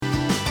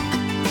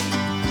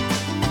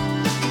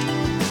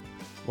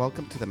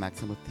Welcome to the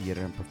Maximo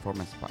Theater and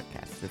Performance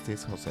Podcast. This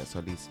is Jose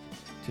Solis.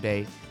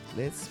 Today,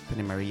 Liz,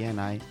 Penny Maria, and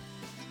I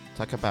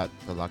talk about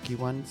The Lucky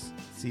Ones,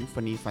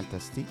 Symphonie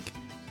Fantastique,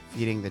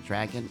 Feeding the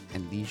Dragon,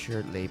 and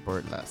Leisure,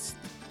 Labor, Lust.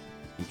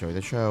 Enjoy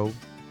the show.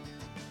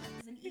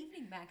 It's an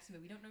evening Maximo.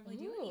 We don't normally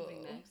do an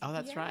evening Maximo. Oh,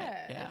 that's right.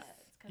 Yes. Yeah.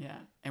 It's kind Yeah.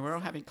 of And we're all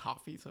having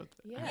coffee, so...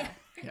 Yeah.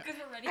 because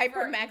we're ready Hyper for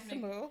our Maximo.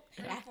 evening,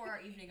 ready for our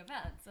evening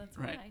events. That's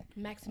Right. why.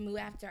 Maximo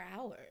after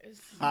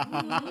hours.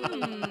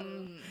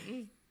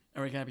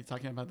 Are we going to be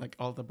talking about like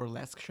all the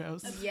burlesque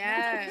shows?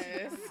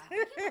 Yes.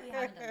 We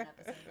haven't done an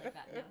episode like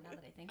that now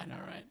that I think I know,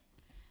 about right?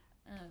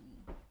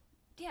 it.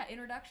 Yeah,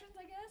 introductions,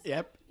 I guess.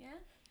 Yep.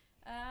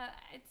 Yeah.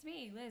 It's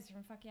me, Liz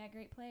from Fuck Yeah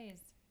Great Plays.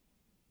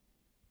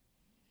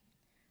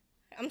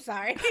 I'm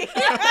sorry. Did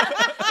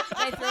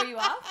I throw you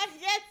off?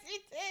 Yes, you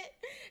did.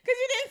 Because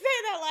you didn't say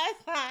that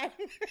last time.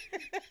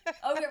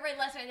 Oh, yeah, right.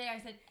 Last night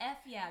I said F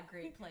Yeah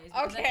Great Plays.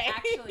 Because Okay. That's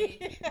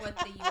actually what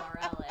the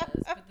URL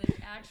is. But the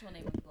actual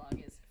name of the blog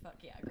is Fuck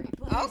Yeah Great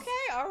Plays.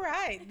 Okay, all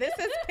right. This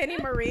is Penny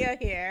Maria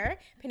here,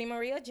 Penny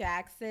Maria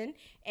Jackson,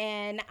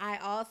 and I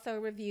also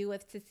review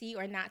with To See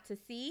or Not to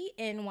See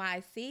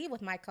NYC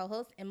with my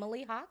co-host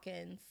Emily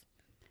Hawkins.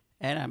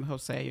 And I'm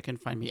Jose. You can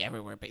find me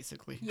everywhere,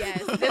 basically.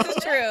 Yes, this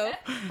is true.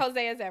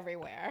 Jose is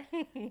everywhere.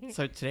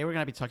 So today we're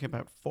going to be talking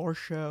about 4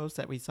 shows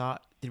that we saw.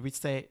 Did we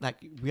say, like,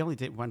 we only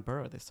did one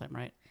borough this time,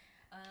 right?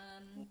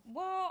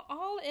 Well,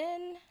 all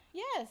in,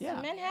 yes,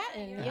 Yeah.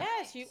 Manhattan. Yeah, you're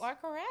Yes, right. you are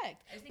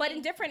correct. I was But in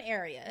thinking- different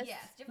areas.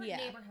 Yes, different Yeah,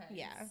 neighborhoods.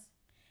 Yeah.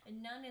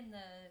 And none in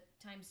the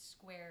Times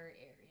Square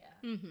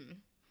area. Mm-hmm.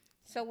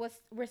 So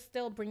we're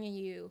still bringing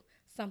you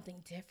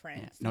something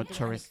different. Yeah, no something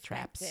tourist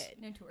traps.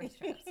 unexpected. No tourist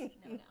traps.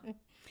 No.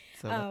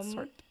 So let's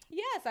start.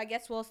 Yes, I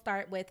guess we'll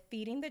start with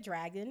Feeding the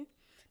Dragon.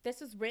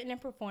 This was written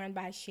and performed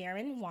by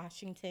Sharon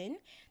Washington.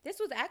 This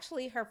was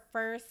actually her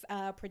first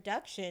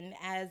production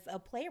as a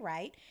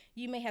playwright.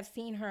 You may have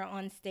seen her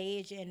on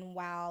stage in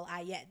While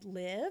I Yet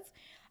Live,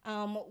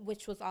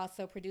 which was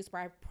also produced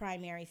by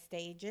Primary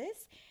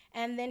Stages.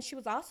 And then she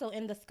was also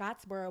in The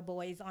Scottsboro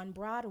Boys on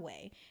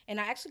Broadway. And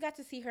I actually got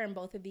to see her in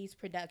both of these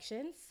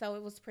productions. So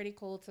it was pretty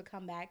cool to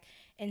come back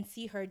and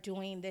see her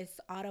doing this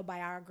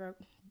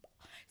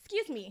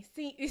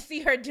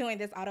see her doing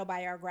this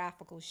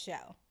autobiographical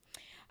show.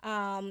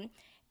 And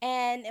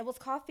it was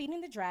called Feeding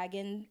the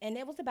Dragon, and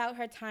it was about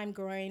her time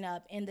growing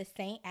up in the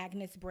St.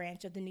 Agnes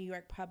branch of the New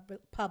York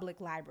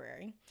Public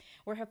Library,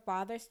 where her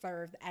father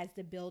served as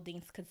the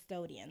building's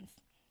custodians.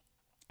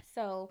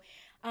 So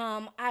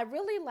I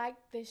really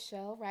liked this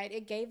show, right?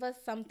 It gave us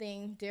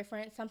something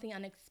different, something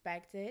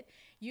unexpected.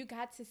 You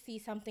got to see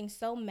something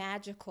so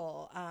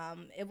magical.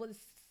 It was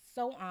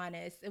so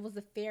honest. It was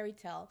a fairy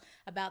tale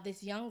about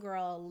this young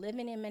girl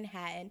living in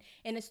Manhattan,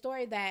 and a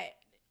story that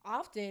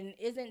often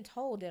isn't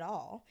told at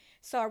all.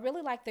 So I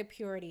really like the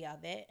purity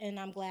of it, and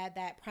I'm glad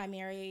that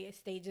Primary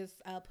Stages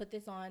put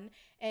this on,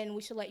 and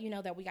we should let you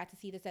know that we got to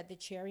see this at the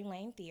Cherry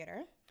Lane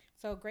Theater.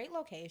 So great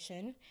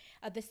location.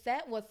 The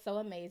set was so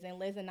amazing.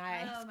 Liz and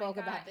I spoke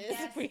about this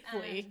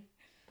briefly.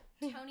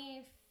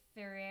 Tony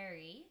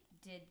Ferrari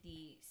did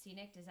the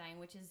scenic design,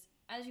 which is,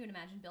 as you would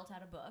imagine, built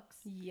out of books.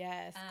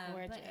 Yes,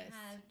 gorgeous. But it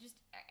had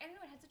I don't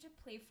know, it had such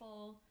a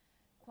playful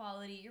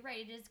quality. You're right,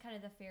 it is kind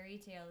of the fairy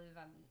tale of,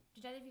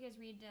 did either of you guys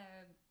read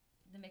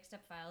the Mixed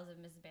Up Files of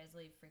Mrs.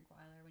 Basley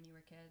Frankweiler when you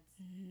were kids?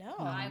 No.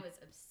 I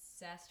was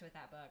obsessed with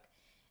that book.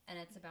 And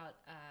it's about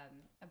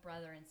a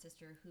brother and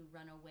sister who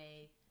run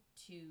away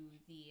to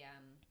the,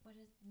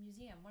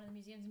 museum? One of the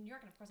museums in New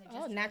York. And of course,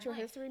 Natural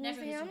History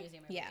Museum?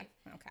 Museum, I Yeah,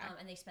 believe. okay.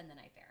 And they spend the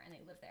night there, and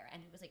they live there.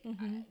 And it was like,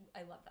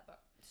 I love that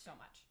book so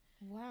much.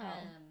 Wow.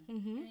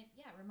 And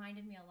it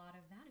reminded me a lot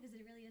of that, because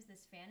it really is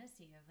this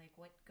fantasy of like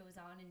what goes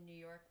on in New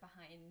York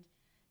behind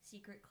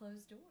secret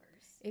closed doors.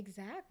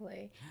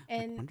 Exactly.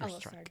 And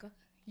Wonderstruck. sorry, go.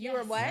 You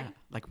were what? Yeah,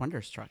 like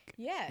Wonderstruck.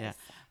 Yes.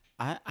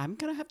 Yeah. I'm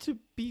going to have to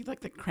be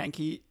like the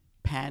cranky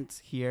pants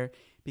here,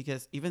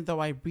 because even though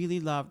I really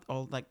loved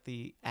all like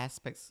the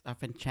aspects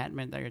of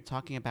enchantment that you're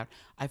talking about,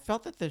 I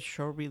felt that the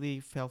show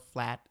really fell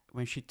flat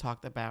when she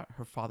talked about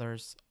her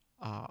father's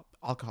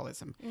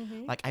alcoholism.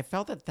 Like I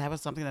felt that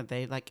was something that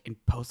they like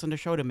imposed on the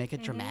show to make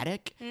it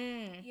dramatic.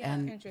 Yeah.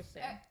 And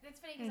Interesting. That's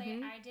funny,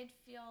 because I did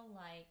feel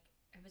like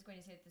I was going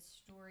to say that the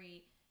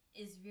story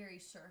is very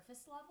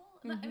surface level.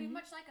 I mean,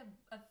 much like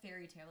a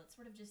fairy tale, it's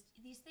sort of just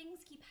these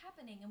things keep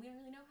happening and we don't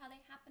really know how they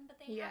happen, but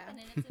they happen,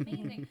 and it's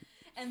amazing.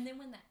 And then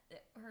when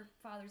her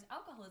father's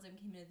alcoholism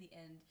came in at the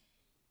end,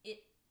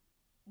 it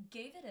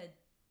gave it a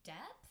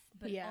depth,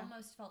 but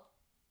almost felt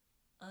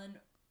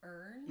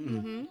unearned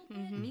a little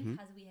bit,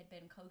 because we had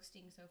been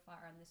coasting so far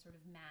on this sort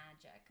of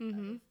magic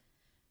of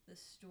the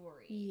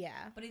story.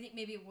 Yeah. But I think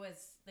maybe it was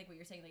like what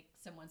you're saying, like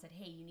someone said,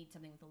 hey, you need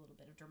something with a little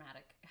bit of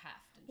dramatic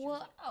heft. And she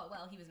was like, oh,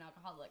 well, he was an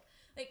alcoholic.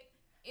 Like,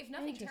 if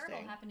nothing terrible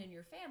happened in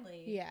your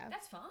family,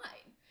 that's fine.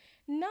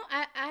 No,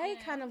 I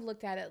kind of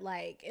looked at it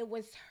like it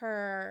was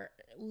her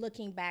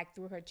looking back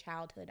through her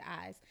childhood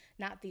eyes,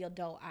 not the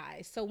adult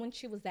eyes. So when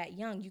she was that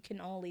young, you can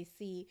only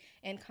see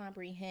and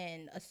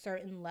comprehend a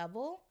certain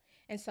level.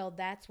 And so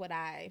that's what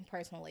I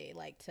personally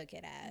like took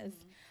it as.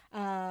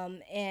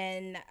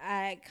 And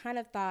I kind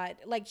of thought,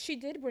 like, she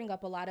did bring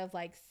up a lot of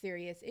like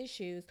serious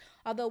issues,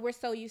 although we're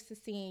so used to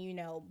seeing, you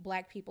know,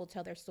 Black people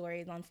tell their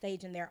stories on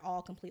stage and they're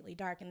all completely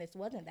dark, and this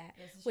wasn't that,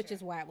 which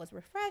is why it was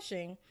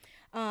refreshing.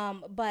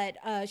 But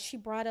she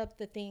brought up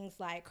the things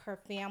like her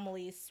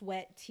family's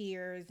sweat,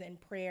 tears, and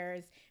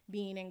prayers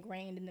being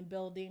ingrained in the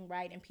building,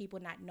 right? And people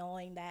not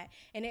knowing that.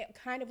 And it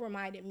kind of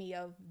reminded me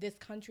of this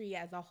country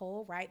as a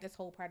whole, right? This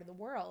whole part of the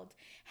world,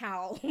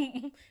 how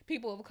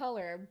people of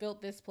color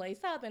built this place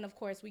up. And of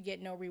course, we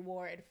get no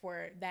reward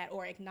for that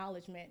or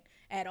acknowledgement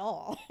at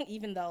all,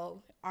 even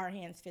though our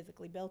hands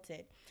physically built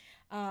it.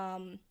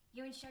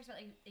 Yeah, when she talks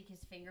about like his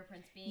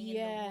fingerprints being in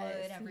the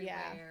wood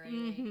everywhere,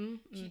 and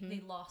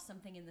they lost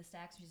something in the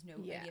stacks, which is no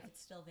idea if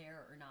it's still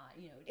there or not.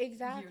 You know, years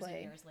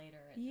and years later,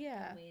 and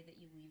the way that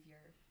you leave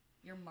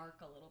your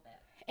mark a little bit.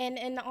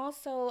 And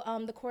also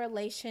the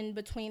correlation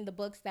between the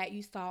books that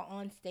you saw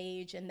on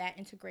stage and that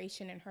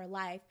integration in her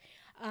life.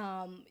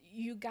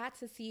 You got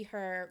to see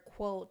her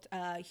quote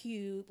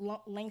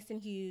Langston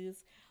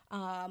Hughes,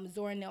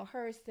 Zora Neale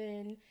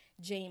Hurston,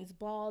 James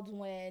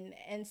Baldwin.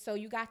 And so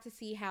you got to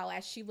see how,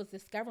 as she was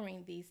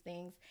discovering these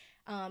things,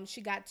 she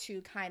got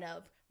to kind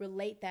of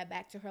relate that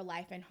back to her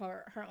life and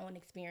her own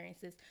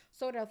experiences,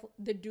 sort of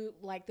the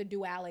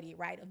duality,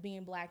 right, of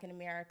being Black in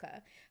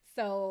America.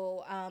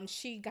 So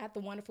she got the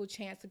wonderful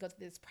chance to go to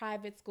this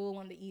private school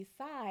on the East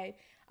Side,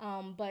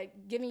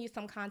 but giving you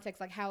some context,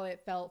 like how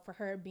it felt for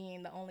her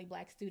being the only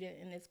Black student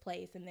in this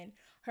place, and then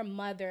her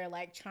mother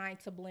like trying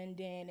to blend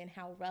in and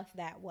how rough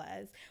that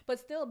was, but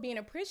still being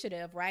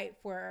appreciative, right,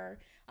 for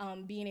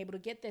being able to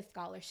get this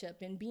scholarship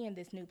and be in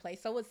this new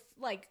place. So it's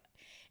like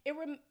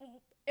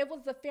it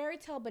was a fairy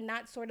tale, but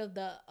not sort of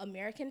the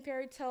American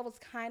fairy tale. It was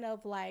kind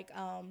of like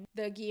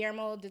the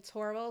Guillermo del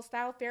Toro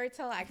style fairy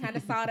tale. I kind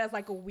of saw it as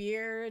like a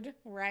weird,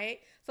 right?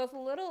 So it's a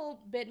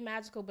little bit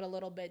magical, but a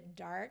little bit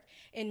dark.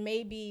 And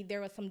maybe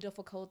there was some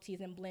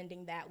difficulties in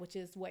blending that, which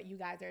is what you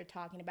guys are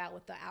talking about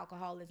with the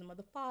alcoholism of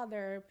the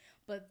father,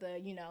 but the,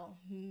 you know,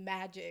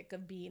 magic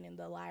of being in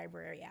the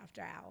library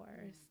after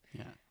hours.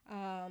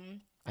 Yeah.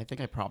 I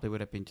think I probably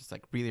would have been just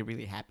like really,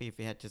 really happy if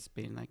it had just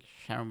been like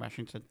Sharon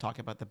Washington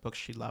talking about the books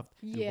she loved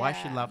and why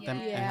she loved them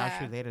and how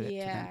she related it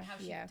to them. How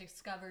she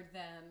discovered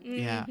them.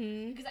 Yeah.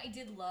 Because I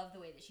did love the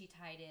way that she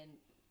tied in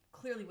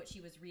clearly what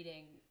she was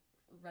reading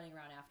running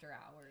around after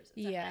hours.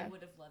 I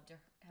would have loved to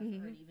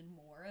have heard even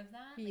more of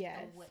that.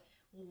 Like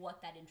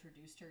what that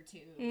introduced her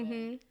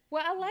to.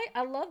 Well,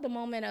 I love the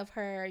moment of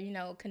her, you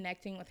know,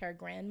 connecting with her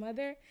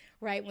grandmother,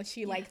 right? When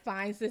she like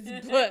finds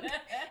this book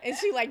and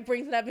she like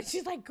brings it up and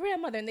she's like,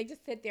 grandmother, and they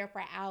just sit there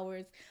for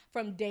hours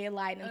from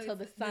daylight until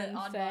the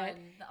sunset.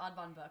 The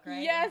Audubon book,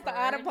 right? Yes, the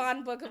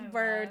Audubon book of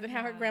birds, and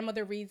how her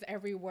grandmother reads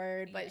every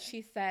word. But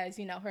she says,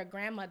 you know, her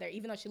grandmother,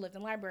 even though she lived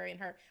in the library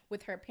and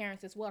with her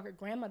parents as well, her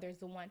grandmother is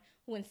the one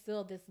who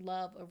instilled this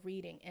love of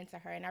reading into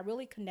her. And I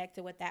really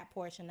connected with that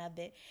portion of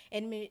it.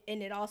 And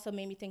it also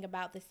made me think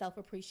about the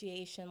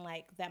self-appreciation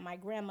like that my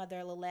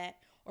grandmother, Lillette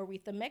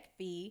Oretha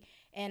McPhee,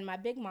 and my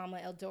big mama,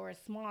 Eldora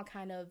Small,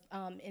 kind of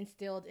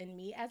instilled in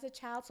me as a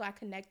child. So I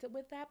connected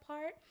with that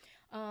part.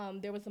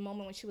 There was a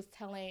moment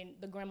when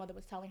the grandmother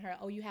was telling her,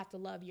 oh, you have to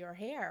love your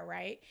hair,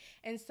 right?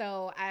 And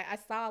so I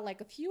saw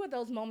like a few of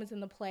those moments in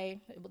the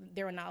play.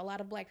 There were not a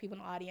lot of Black people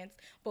in the audience,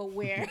 but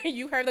where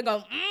you heard them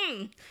go,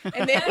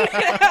 and then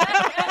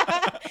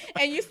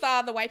and you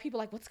saw the white people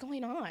like, what's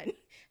going on?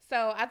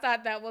 So I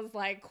thought that was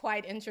like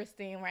quite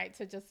interesting, right,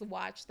 to just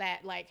watch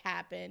that like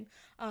happen.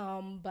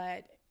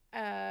 But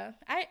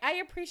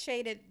I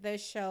appreciated the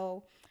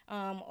show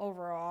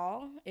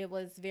overall. It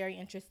was very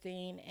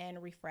interesting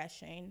and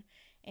refreshing.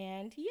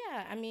 And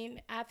yeah, I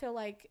mean, I feel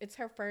like it's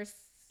her first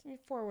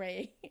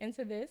foray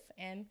into this,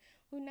 and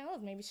who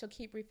knows, maybe she'll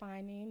keep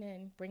refining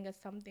and bring us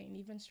something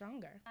even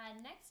stronger.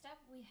 Next up,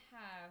 we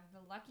have The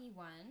Lucky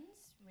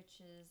Ones,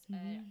 which is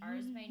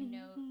Ars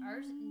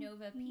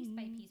Nova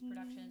piece-by-piece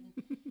production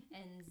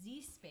and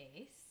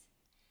Z-Space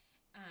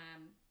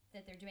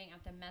that they're doing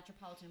at the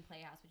Metropolitan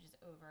Playhouse, which is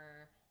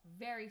over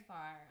very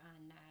far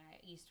on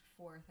East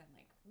 4th and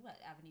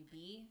Avenue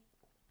B.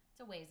 It's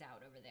a ways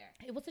out over there.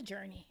 It was a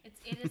journey.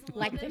 It is a little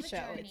like bit the of a show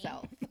journey.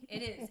 itself.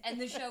 It is, and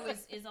the show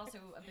is also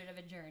a bit of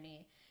a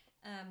journey.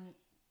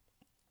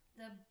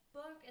 The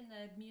book and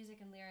the music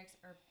and lyrics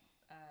are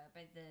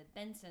by the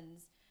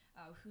Bensons,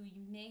 who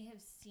you may have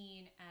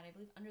seen at, I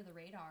believe, Under the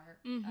Radar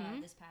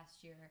this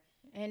past year.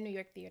 And New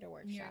York Theater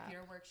Workshop. New York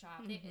Theater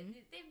Workshop.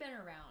 They've been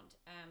around.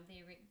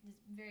 They write this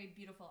very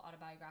beautiful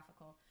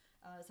autobiographical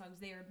songs.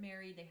 They are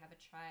married. They have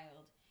a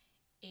child.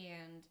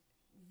 And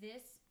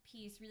this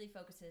piece really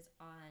focuses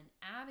on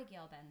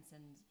Abigail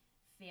Benson's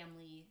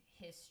family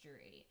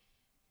history.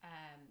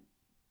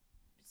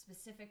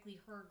 Specifically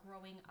her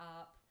growing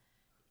up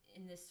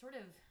in this sort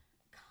of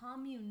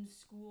commune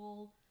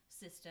school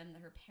system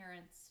that her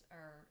parents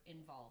are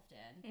involved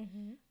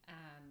in.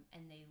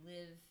 And they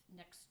live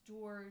next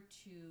door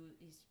to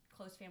these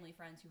close family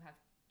friends who have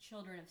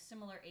children of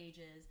similar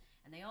ages,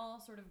 and they all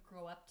sort of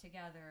grow up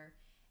together.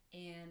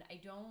 and I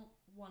don't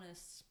want to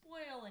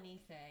spoil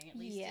anything, at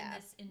least in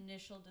this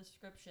initial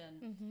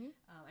description.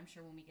 I'm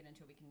sure when we get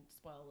into it, we can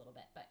spoil a little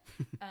bit, but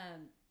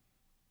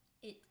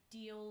it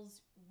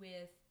deals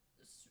with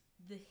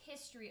the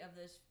history of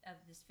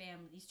this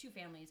family, these two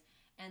families,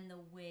 and the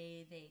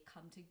way they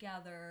come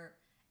together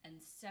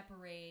and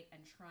separate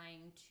and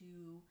trying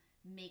to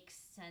make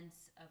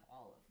sense of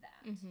all of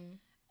that.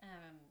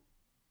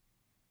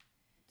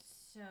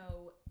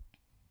 So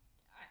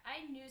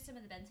I knew some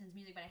of the Bensons'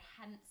 music, but I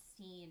hadn't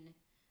seen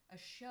a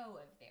show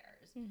of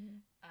theirs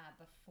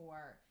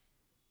before.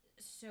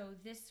 So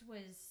this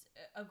was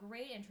a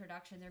great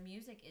introduction. Their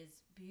music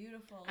is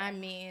beautiful. I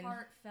mean,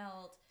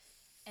 heartfelt.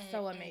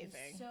 So amazing.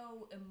 And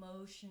so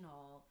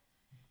emotional.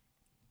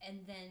 And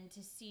then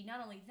to see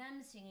not only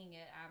them singing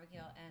it,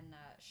 Abigail and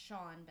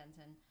Sean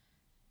Benson,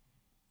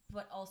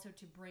 but also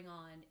to bring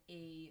on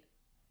a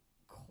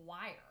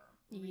choir,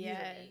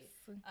 really,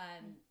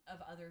 of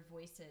other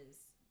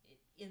voices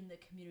in the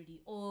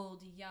community,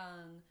 old,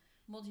 young,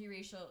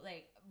 multiracial,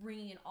 like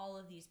bringing in all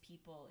of these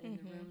people in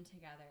the room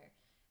together.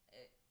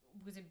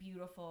 It was a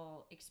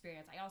beautiful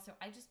experience.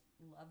 I just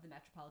love the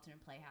Metropolitan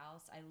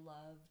Playhouse. I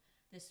love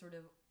this sort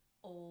of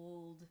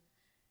old,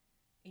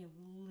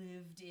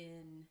 lived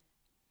in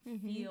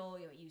feel.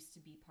 It used to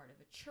be part of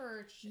a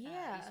church. It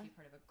used to be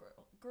part of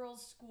a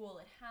girls' school.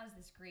 It has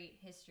this great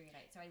history,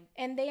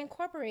 and they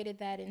incorporated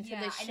that into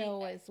the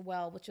show as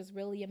well, which was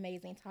really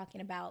amazing.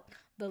 Talking about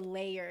the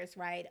layers,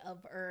 right,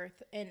 of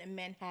Earth and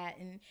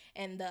Manhattan,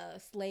 and the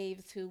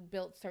slaves who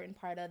built certain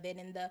part of it,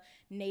 and the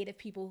native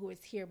people who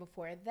was here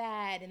before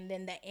that, and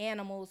then the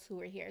animals who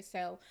were here.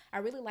 So I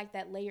really like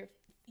that layer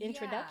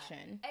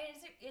introduction. Yeah.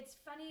 It's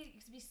funny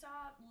because we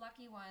saw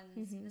Lucky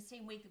Ones the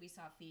same week that we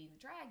saw Feeding the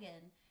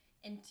Dragon.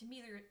 And to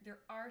me, there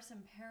are some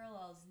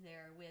parallels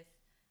there with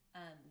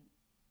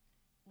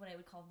what I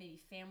would call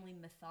maybe family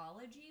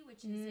mythology,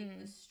 which is like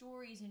the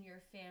stories in your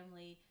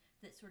family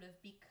that sort of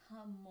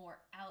become more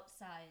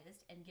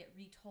outsized and get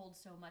retold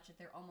so much that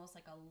they're almost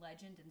like a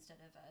legend instead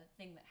of a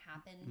thing that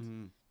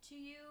happened to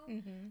you.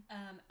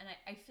 And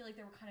I feel like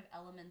there were kind of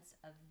elements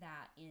of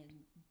that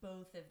in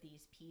both of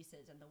these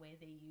pieces, and the way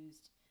they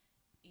used,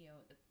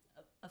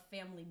 a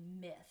family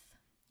myth.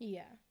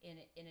 In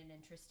an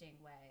interesting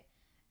way.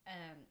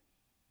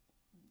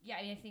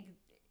 I think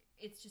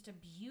it's just a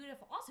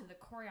beautiful. Also, the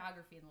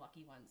choreography in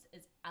Lucky Ones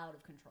is out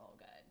of control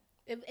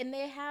good. And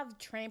they have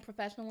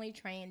professionally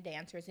trained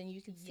dancers, and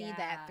you can see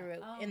that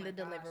through in the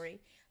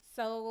delivery.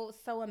 So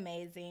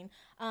amazing.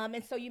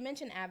 And so you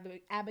mentioned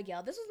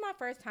Abigail. This was my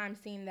first time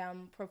seeing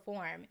them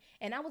perform,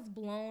 and I was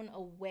blown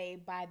away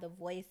by the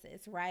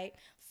voices, right?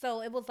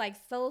 So it was like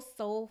so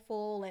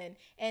soulful, and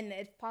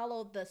it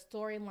followed the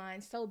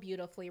storyline so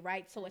beautifully,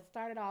 right? So it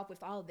started off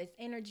with all of this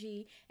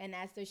energy, and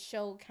as the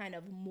show kind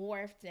of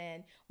morphed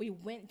and we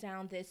went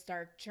down this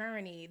dark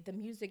journey, the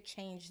music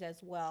changed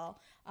as well.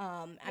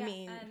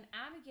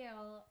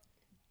 Abigail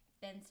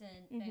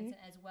Benson,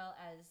 as well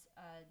as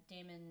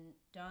Damon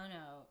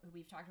Dono, who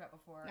we've talked about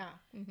before.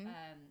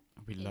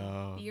 We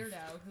love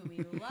Beardo, who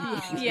we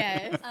love.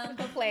 Yes,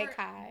 play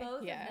Kai.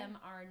 Both of them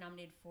are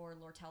nominated for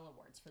Lortel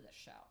Awards for this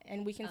show,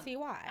 and we can see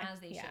why. As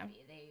they should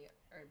be. They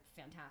are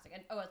fantastic.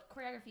 And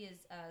choreography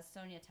is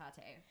Sonia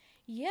Tate.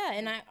 Yeah,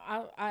 and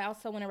I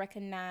also want to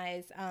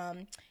recognize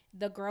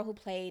the girl who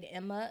played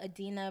Emma,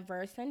 Adina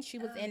Verson. She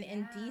was in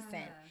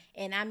Indecent.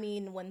 And I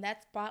mean, when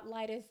that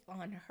spotlight is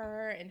on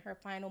her and her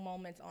final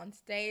moments on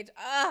stage,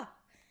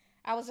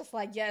 I was just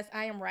like, yes,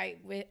 I'm right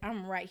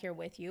here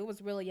with you. It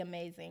was really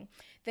amazing.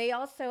 They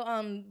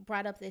also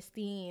brought up this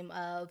theme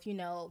of,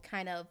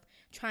 kind of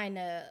trying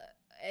to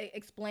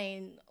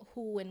explain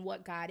who and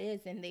what God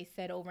is, and they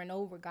said over and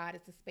over, God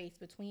is the space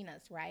between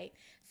us, right?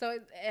 So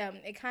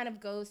it kind of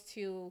goes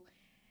to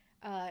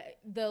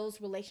those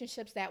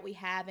relationships that we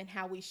have and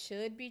how we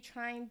should be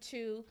trying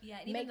to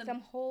make them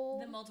whole.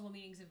 The multiple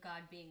meanings of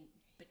God being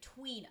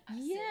between us.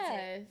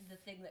 Yes. The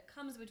thing that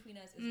comes between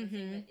us is the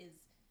thing that is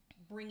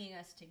bringing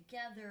us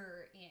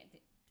together,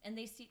 and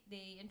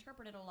they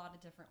interpret it a lot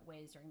of different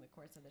ways during the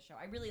course of the show.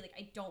 I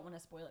don't want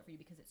to spoil it for you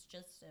because it's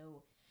just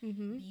so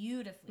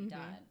beautifully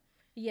done.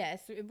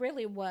 Yes, it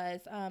really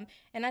was.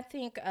 And I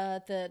think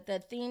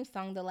the theme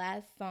song, the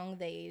last song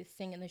they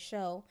sing in the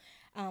show,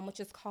 which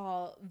is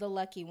called The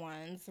Lucky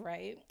Ones,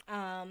 right?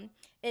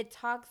 It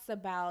talks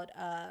about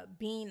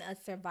being a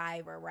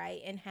survivor,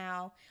 right? And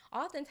how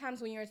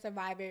oftentimes when you're a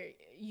survivor,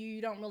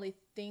 you don't really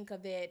think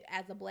of it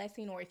as a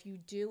blessing, or if you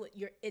do,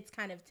 it's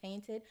kind of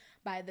tainted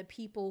by the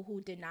people who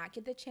did not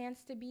get the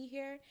chance to be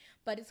here.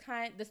 But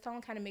the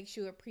song kind of makes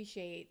you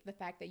appreciate the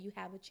fact that you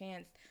have a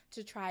chance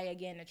to try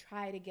again, to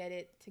try to get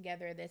it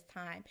together this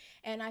time.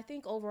 And I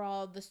think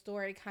overall the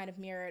story kind of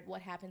mirrored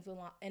what happens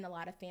in a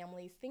lot of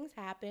families. Things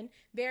happen,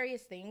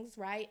 various things,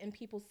 right? And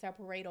people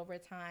separate over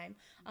time.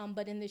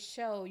 But in this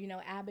show,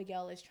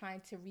 Abigail is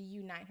trying to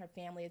reunite her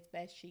family as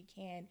best she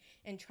can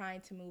and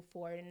trying to move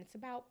forward. And it's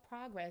about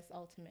progress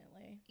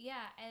ultimately.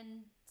 Yeah,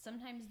 and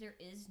sometimes there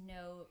is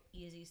no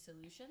easy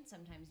solution.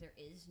 Sometimes there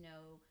is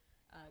no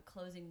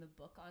closing the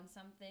book on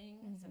something.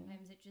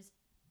 Sometimes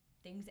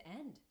things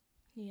end.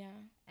 Yeah.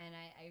 And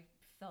I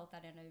felt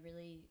that in a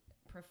really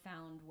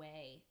profound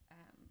way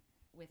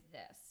with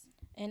this.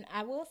 And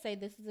I will say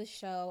this is a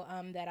show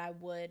that I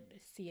would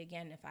see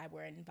again if I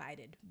were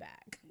invited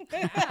back.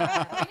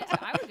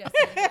 I would go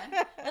see it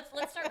again.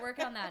 Let's start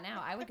working on that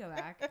now. I would go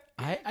back.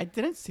 I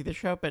didn't see the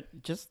show, but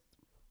just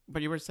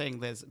what you were saying,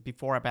 Liz,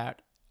 before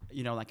about,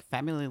 like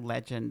family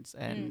legends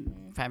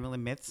and family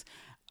myths,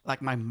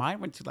 like my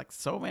mind went to like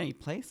so many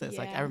places.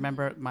 Like I Yeah.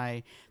 remember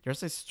there's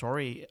this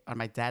story on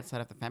my dad's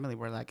side of the family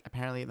where like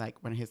apparently like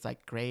when his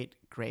like great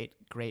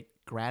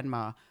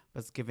grandma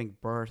was giving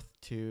birth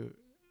to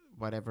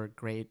whatever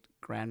great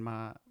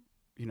grandma,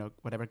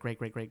 whatever great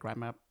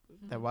grandma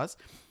that was,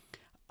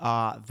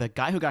 the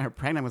guy who got her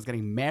pregnant was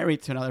getting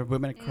married to another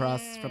woman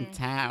across from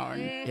town.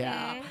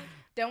 Yeah.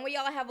 Don't we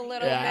all have a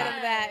little Yeah. bit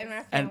of that in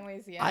our And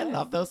families? Yeah. I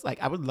love those. Like,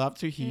 I would love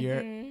to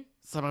hear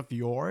some of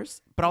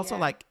yours, but also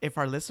Yeah. like if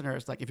our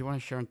listeners, like if you want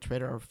to share on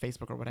Twitter or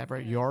Facebook or whatever,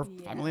 your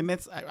Yeah. family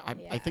myths,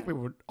 I think we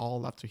would all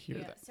love to hear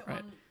that. So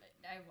Right?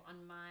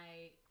 on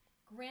my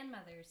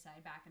grandmother's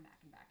side, back,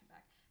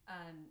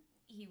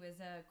 he was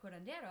a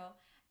curandero,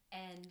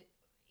 and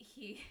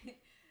he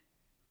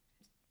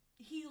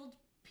healed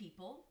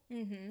people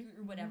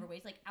through whatever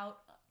ways, like out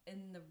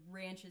in the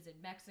ranches in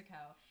Mexico.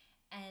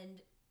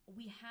 And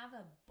we have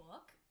a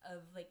book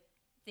of like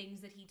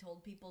things that he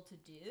told people to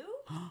do.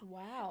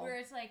 Wow. Where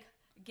it's like,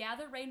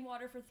 gather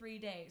rainwater for 3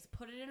 days,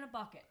 put it in a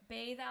bucket,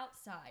 bathe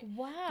outside,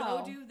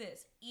 Wow. go do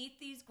this, eat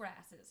these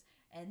grasses,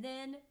 and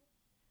then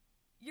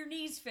your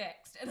knee's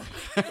fixed. And, and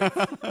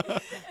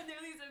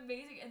they're these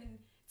amazing, and then,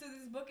 so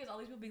this book is all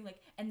these people being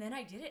like, and then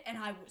I did it and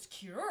I was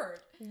cured.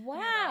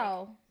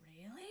 Wow.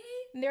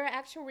 Really? There are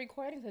actual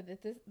recordings of this.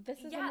 This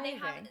is Yeah, amazing.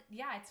 they have it.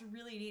 Yeah, it's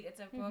really neat. It's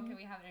a book, and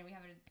we have it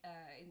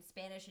in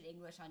Spanish and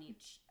English on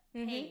each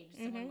page.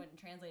 Someone went and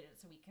translated it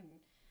so we can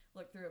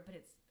look through it, but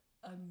it's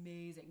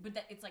amazing.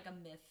 But it's like a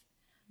myth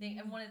thing.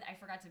 And I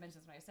forgot to mention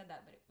this when I said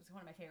that, but it was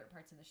one of my favorite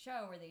parts in the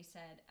show where they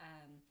said,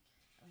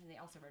 and they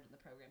also wrote in the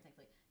program,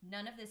 thankfully,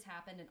 none of this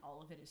happened and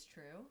all of it is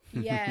true.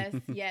 Yes,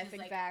 yes, Just,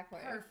 like, exactly.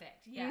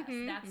 Perfect. Yes,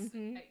 that's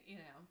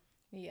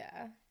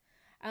Yeah.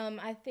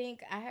 I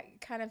think I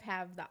kind of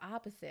have the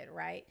opposite,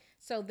 right?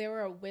 So there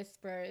were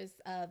whispers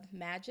of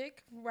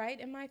magic, right,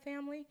 in my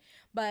family.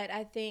 But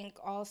I think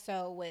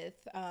also with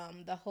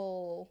the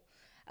whole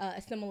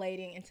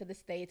assimilating into the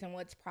States and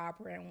what's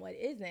proper and what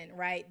isn't,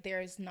 right?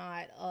 There's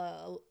not,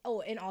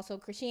 and also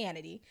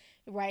Christianity,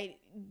 right?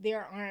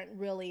 There aren't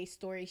really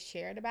stories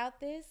shared about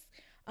this.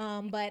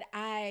 But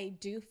I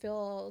do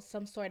feel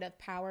some sort of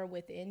power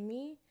within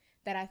me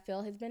that I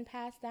feel has been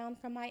passed down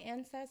from my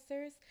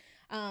ancestors.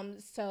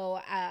 So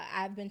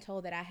I've been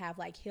told that I have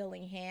like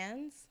healing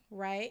hands,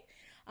 right?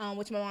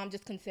 Which my mom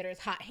just considers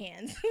hot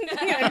hands.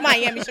 In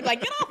Miami, she'll be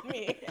like, get off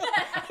me.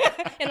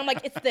 And I'm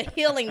like, it's the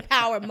healing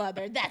power,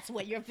 mother. That's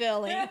what you're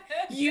feeling.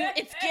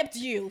 It skipped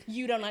you.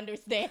 You don't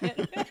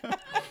understand.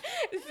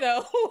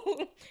 So,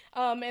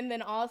 and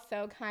then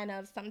also kind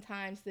of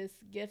sometimes this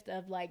gift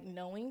of like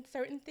knowing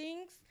certain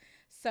things.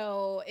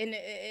 So, and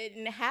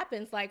it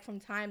happens like from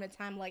time to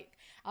time, like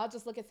I'll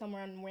just look at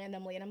someone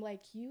randomly and I'm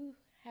like, you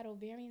had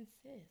ovarian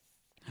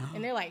cysts.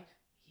 And they're like,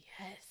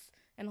 yes.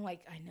 And I'm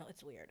like, I know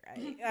it's weird,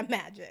 right? I'm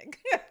magic.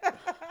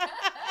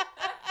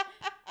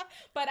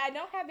 But I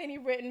don't have any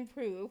written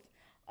proof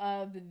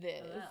of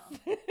this.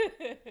 Well.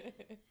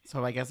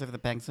 So I guess if the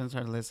Banksons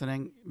are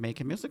listening, make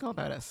a musical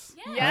about us.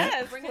 Yeah.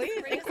 Yes, Bring us-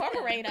 please bring us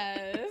incorporate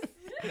us.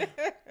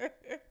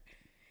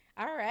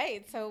 All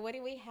right, so what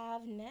do we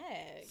have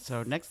next?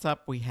 So next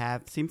up, we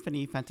have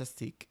Symphonie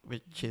Fantastique,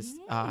 which is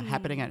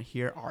happening at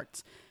Here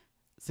Arts.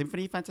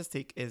 Symphonie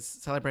Fantastique is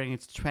celebrating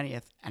its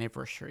 20th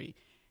anniversary.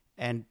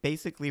 And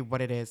basically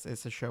what it is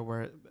a show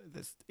where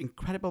this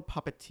incredible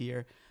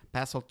puppeteer,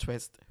 Basil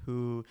Twist,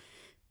 who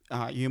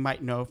you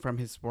might know from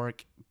his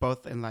work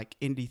both in like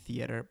indie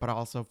theater, but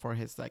also for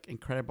his like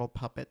incredible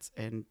puppets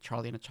in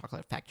Charlie and the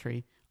Chocolate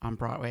Factory on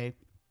Broadway.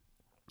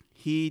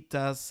 He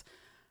does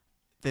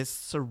this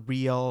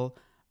surreal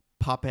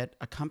puppet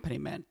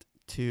accompaniment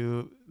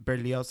to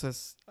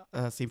Berlioz's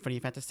Symphonie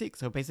Fantastique.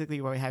 So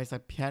basically what we have is a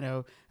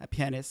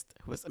pianist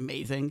who is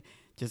amazing,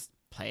 just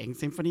playing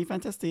Symphonie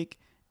Fantastique,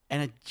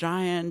 and a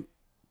giant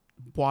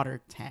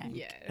water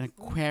tank, an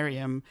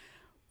aquarium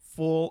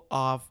full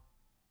of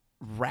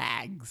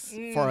rags,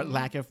 for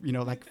lack of,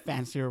 like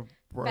fancier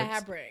words.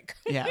 Fabric.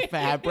 Yeah,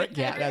 fabric.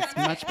 Yeah, that's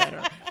much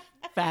better.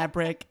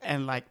 Fabric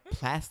and like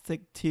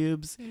plastic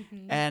tubes.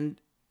 And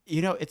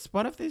it's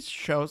one of these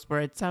shows where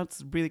it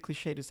sounds really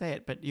cliche to say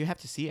it, but you have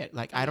to see it.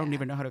 Like, I don't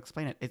even know how to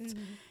explain it. It's,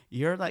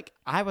 you're like,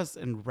 I was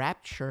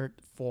enraptured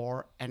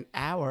for an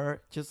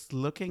hour just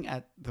looking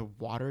at the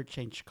water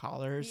change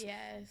colors.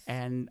 Yes.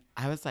 And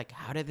I was like,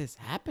 how did this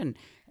happen?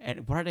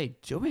 And what are they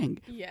doing?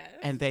 Yes.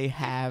 And they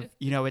have,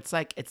 it's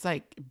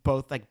like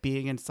both like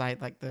being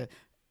inside like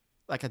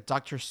a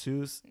Dr.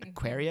 Seuss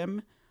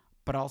aquarium,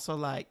 but also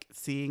like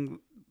seeing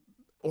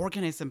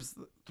organisms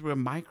through a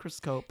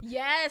microscope.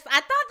 Yes,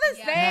 I thought the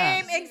Yeah.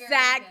 same Yeah.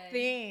 exact Very good.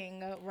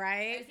 thing, I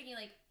right? was thinking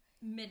like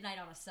Midnight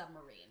on a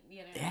Submarine,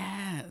 you know?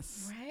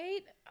 Yes.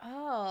 Right?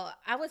 Oh,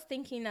 I was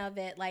thinking of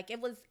it like it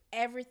was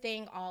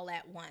everything all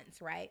at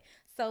once, right?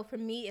 So for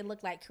me, it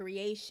looked like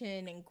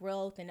creation and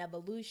growth and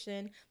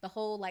evolution, the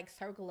whole like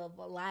circle of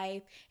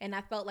life. And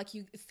I felt like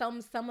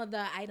some of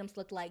the items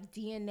looked like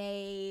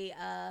DNA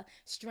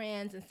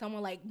strands, and some were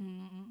like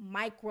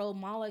micro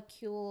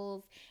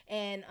molecules,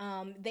 and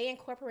they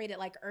incorporated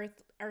like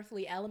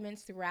earthly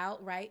elements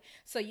throughout, right?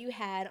 So you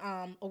had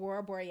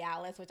Aurora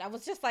Borealis, which I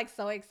was just like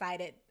so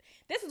excited.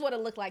 This is what it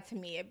looked like to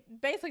me.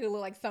 It basically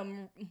looked like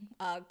some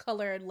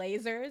colored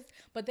lasers,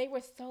 but they were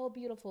so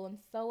beautiful and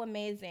so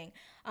amazing.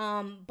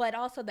 But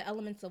also the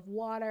elements of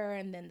water,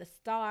 and then the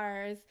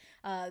stars.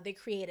 They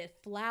created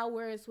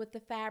flowers with the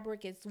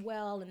fabric as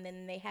well, and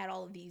then they had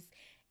all of these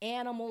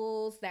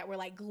animals that were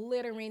like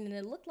glittering, and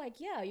it looked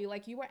like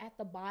you were at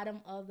the bottom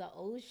of the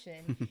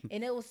ocean,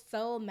 and it was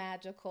so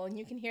magical. And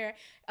you can hear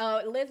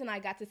Liz and I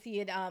got to see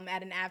it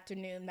at an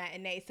afternoon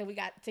matinee, so we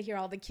got to hear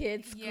all the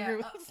kids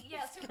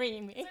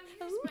screaming.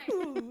 So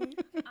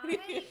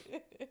here's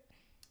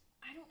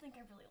I don't think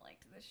I really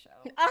liked this show.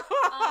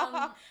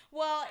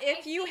 Well,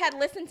 if you had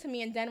listened to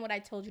me and done what I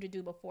told you to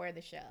do before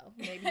the show,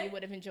 maybe you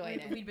would have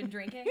enjoyed it. We'd been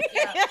drinking.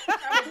 Yeah,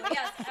 probably,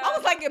 yes. I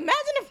was like,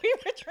 imagine if we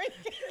were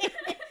drinking.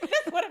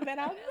 This would have been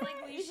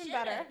even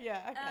better.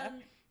 Yeah.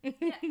 Okay.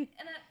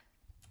 And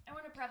I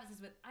want to preface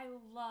this with, I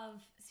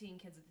love seeing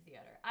kids at the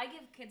theater. I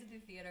give kids at the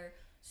theater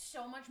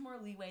so much more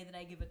leeway than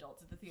I give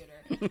adults at the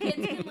theater. Kids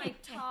can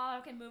like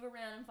talk and move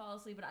around and fall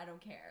asleep, but I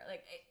don't care.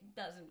 Like, it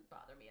doesn't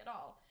bother me at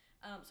all.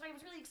 So I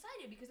was really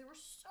excited because there were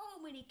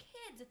so many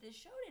kids at this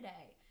show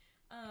today.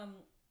 And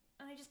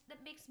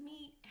that makes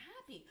me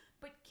happy.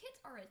 But kids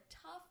are a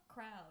tough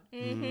crowd.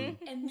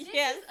 Mm-hmm. And this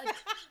is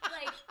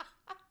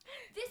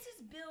this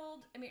is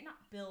not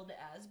billed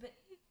as, but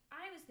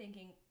I was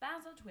thinking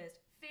Basil Twist,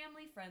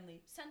 family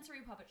friendly,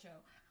 sensory puppet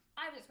show.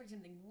 I was expecting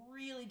something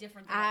really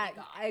different than what I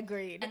got. I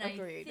agreed. And I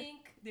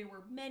think there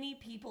were many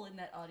people in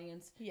that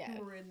audience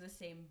who were in the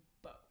same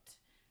boat.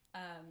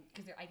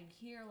 Because I could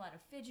hear a lot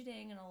of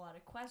fidgeting and a lot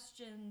of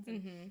questions.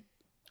 And,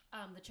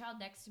 the child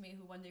next to me,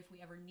 who wondered if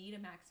we ever need a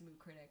Maximu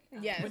critic,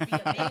 would be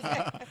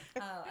amazing.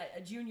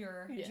 A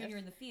junior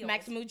in the field.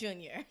 Maximu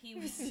Jr.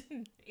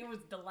 It was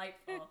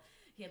delightful.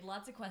 He had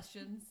lots of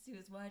questions. He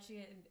was watching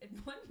it, and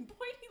at one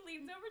point he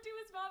leans over to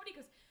his mom and he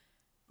goes,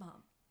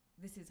 "Mom,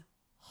 this is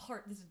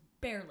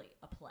barely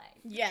a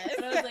play." Yes.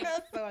 And I was like,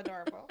 so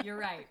adorable. You're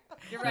right,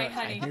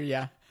 honey. I hear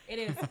ya. It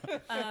is.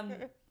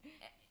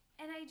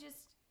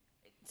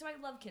 So I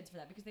love kids for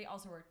that, because they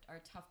also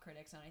are tough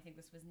critics, and I think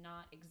this was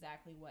not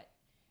exactly what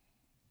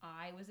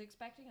I was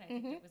expecting, and I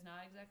think it was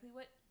not exactly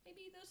what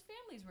maybe those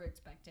families were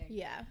expecting.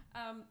 Yeah.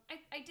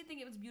 I did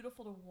think it was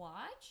beautiful to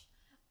watch.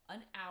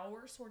 An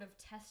hour sort of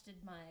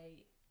tested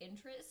my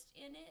interest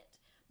in it,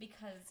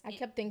 because I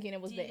kept thinking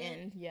it was the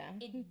end. Yeah.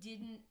 It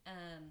didn't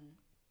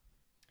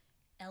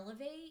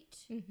elevate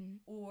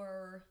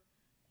or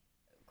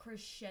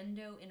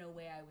crescendo in a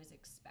way I was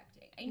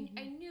expecting.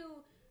 I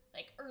knew,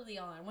 like, early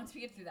on, once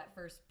we get through that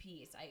first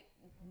piece, I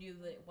knew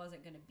that it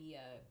wasn't going to be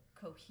a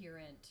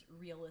coherent,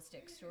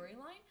 realistic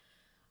storyline.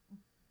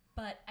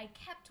 But I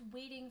kept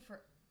waiting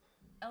for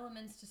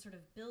elements to sort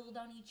of build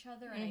on each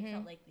other, and I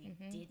felt like they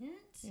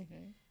didn't.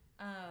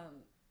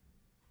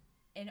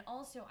 And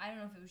also, I don't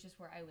know if it was just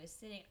where I was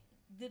sitting.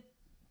 The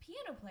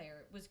piano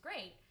player was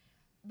great,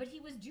 but he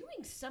was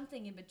doing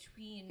something in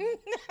between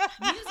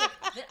music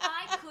that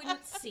I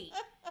couldn't see.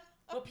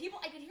 Well,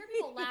 I could hear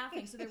people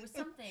laughing, so there was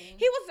something.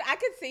 I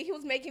could see he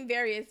was making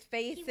various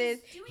faces.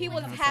 He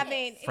was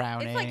having,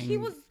 frowning. It's like he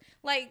was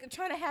like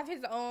trying to have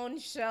his own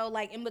show,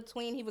 like in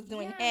between he was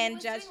doing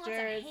hand gestures. Doing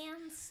lots of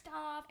hand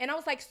stuff. And I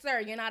was like, "Sir,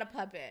 you're not a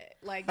puppet.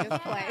 Like,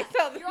 just play."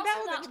 So you're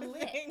also not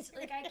lit.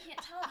 Like, I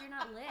can't tell if you're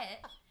not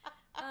lit.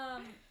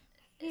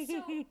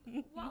 So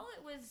while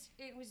it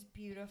was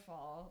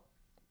beautiful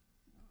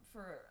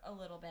for a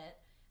little bit,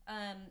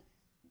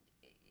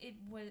 it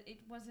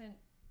wasn't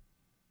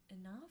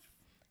enough.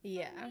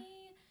 Yeah. For me.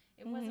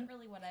 It wasn't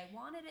really what I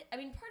wanted it. I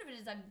mean, part of it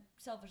is I'm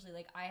selfishly,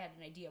 like, I had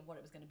an idea of what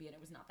it was going to be, and it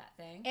was not that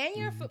thing. And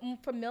you're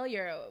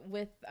familiar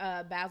with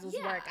Basil's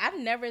work. I've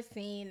never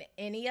seen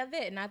any of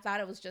it, and I thought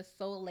it was just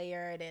so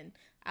layered, and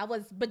I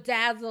was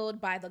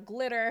bedazzled by the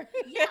glitter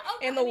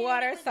in the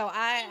water. So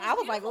I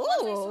was like, ooh. I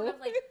sort of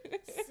like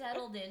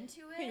settled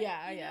into it.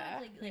 Yeah.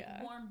 Like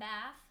warm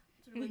bath,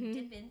 sort of like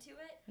dip into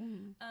it.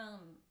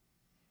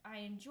 I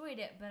enjoyed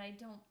it, but I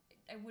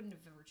wouldn't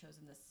have ever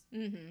chosen this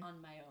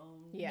on my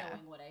own,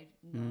 knowing what I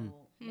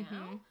know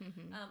now.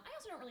 I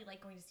also don't really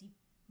like going to see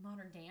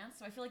modern dance,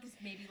 so I feel like it's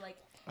maybe like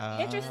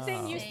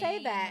interesting you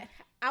say that.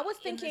 I was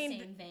thinking in the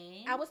same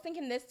vein. I was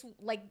thinking this,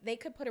 like, they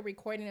could put a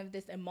recording of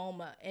this in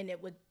MoMA and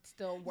it would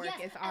still work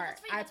as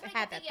art. I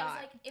had that thought. I was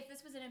like, if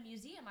this was in a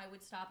museum, I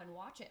would stop and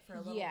watch it for a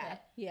little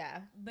bit.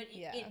 Yeah. But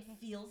it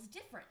feels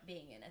different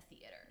being in a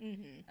theater.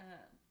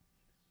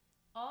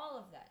 All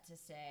of that to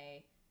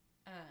say,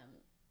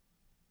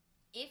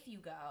 if you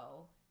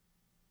go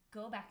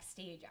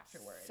backstage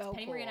afterwards. So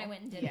Penny Marie and I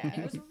went and did it.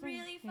 It was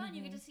really fun.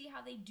 You get to see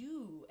how they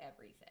do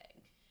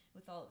everything.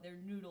 with all their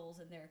noodles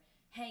and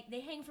they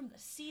hang from the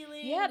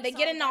ceiling. Yeah, We they saw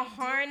get in guy a do it.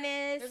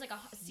 harness. There's like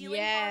a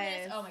ceiling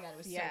harness. Oh my god, it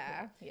was so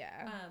cool.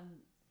 Yeah.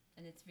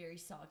 And it's very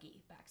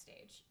soggy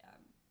backstage,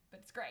 but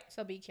it's great.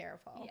 So be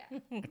careful.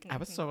 Yeah. I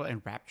was so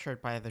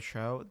enraptured by the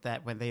show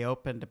that when they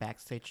opened the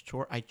backstage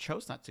tour, I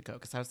chose not to go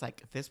because I was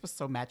like, this was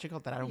so magical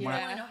that I don't You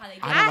want don't to. want to know how they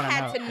do I it. don't I wanna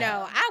had know. to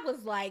know. I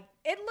was like,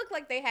 it looked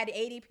like they had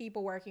 80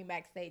 people working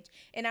backstage,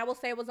 and I will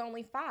say it was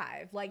only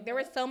 5. Like there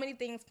were so many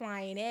things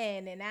flying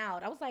in and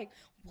out. I was like,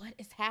 what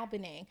is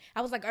happening?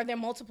 I was like, are there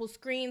multiple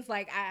screens?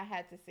 Like I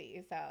had to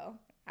see. So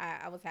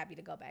I was happy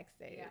to go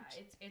backstage. Yeah,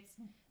 it's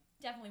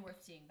definitely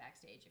worth seeing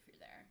backstage if you're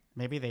there.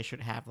 Maybe they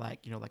should have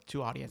like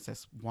 2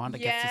 audiences. One that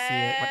gets to see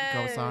it, what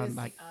goes on Yes.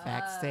 like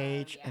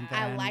backstage, and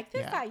yeah. then I like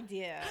this yeah.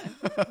 idea.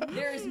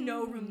 There is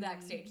no room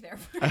backstage there.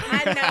 For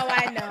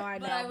I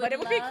know. But it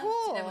would be love to-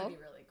 cool. That would be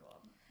really cool.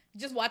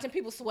 Just watching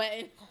people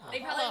sweating.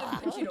 They probably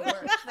would put you to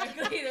work.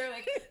 Frankly, they're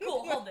like,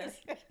 cool, hold this.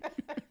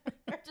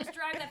 Just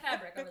drive that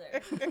fabric over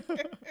there.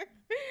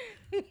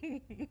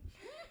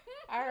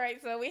 All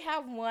right, so we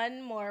have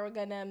one more we're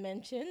gonna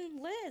mention.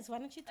 Liz, why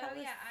don't you tell us?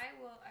 Oh yeah, I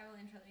will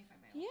intro. Let me find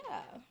my.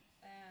 Yeah.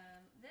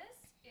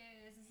 This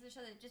is a show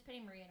that just Penny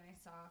Marie and I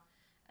saw,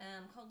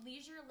 called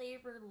Leisure,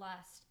 Labor,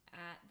 Lust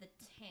at the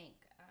Tank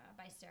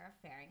by Sarah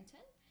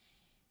Farrington.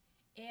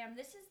 And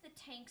this is the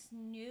Tank's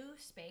new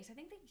space. I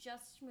think they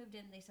just moved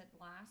in. They said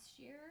last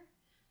year.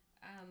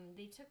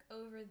 They took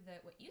over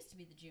what used to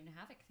be the June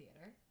Havoc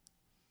Theater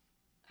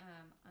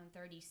on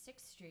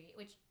 36th Street,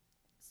 which,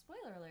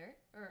 spoiler alert,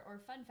 or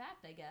fun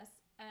fact, I guess,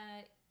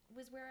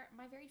 was where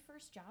my very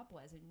first job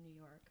was in New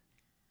York.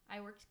 I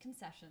worked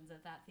concessions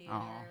at that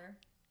theater.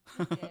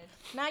 I did.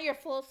 Now you're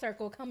full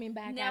circle coming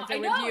back Now, as a I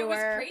know, reviewer. it was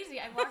crazy.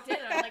 I walked in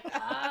and I was like,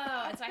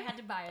 oh, and so I had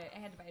to buy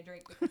a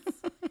drink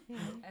because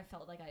I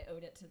felt like I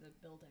owed it to the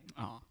building.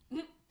 Oh.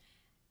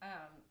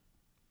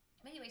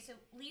 Anyway, so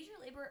Leisure,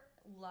 Labor,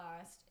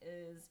 Lust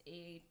is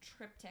a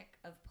triptych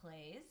of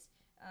plays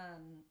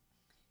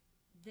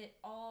that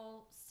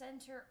all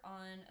center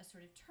on a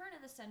sort of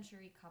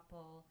turn-of-the-century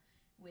couple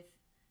with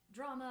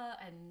drama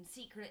and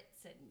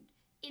secrets and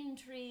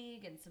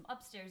intrigue and some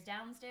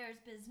upstairs-downstairs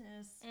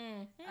business,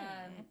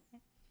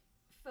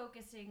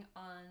 focusing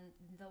on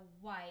the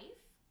wife,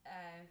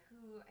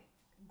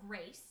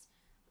 Grace,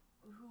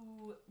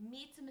 who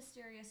meets a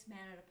mysterious man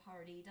at a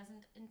party,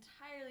 doesn't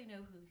entirely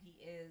know who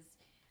he is.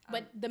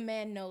 But the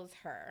man knows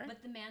her.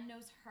 But the man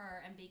knows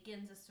her and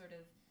begins a sort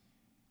of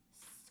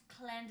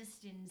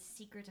clandestine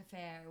secret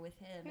affair with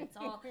him.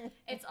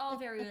 It's all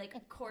very like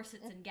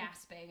corsets and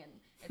gasping, and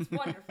it's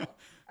wonderful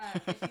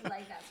if you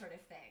like that sort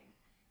of thing,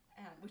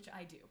 which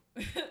I do.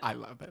 I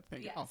love that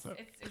thing Yes, also.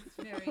 it's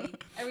very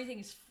everything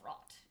is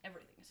fraught.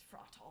 Everything is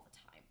fraught all the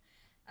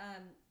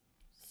time.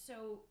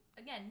 So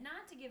again,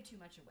 not to give too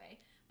much away,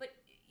 but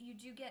you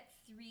do get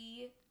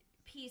 3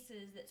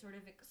 pieces that sort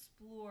of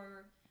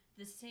explore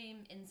the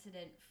same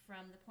incident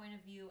from the point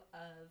of view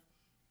of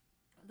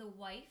the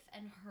wife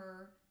and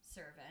her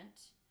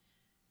servant,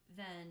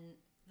 then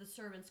the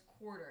servant's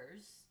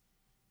quarters,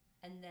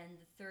 and then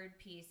the third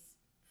piece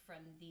from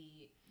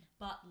the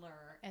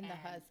butler And the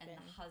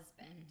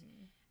husband.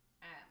 Mm-hmm.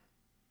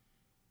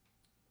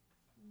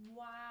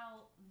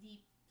 While the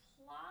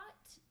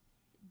plot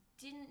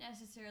didn't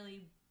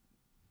necessarily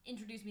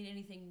introduce me to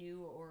anything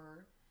new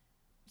or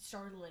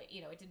startle it,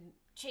 it didn't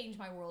change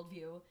my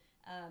worldview.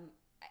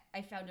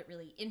 I found it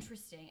really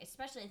interesting,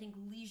 especially I think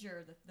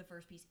Leisure, the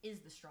first piece,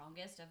 is the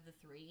strongest of the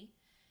 3.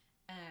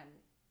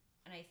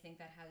 And I think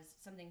that has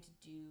something to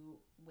do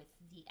with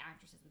the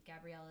actresses, with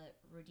Gabriella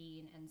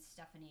Rodin and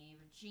Stephanie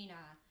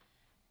Regina,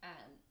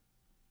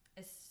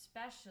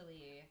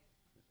 especially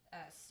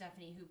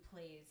Stephanie, who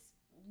plays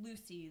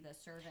Lucy, the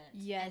servant.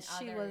 Yes,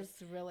 and she others.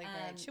 was really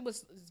good. She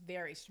was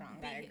very strong.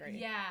 I agree.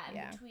 Yeah, and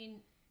Yeah.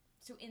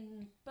 so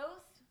in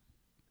both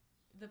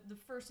the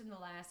first and the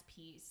last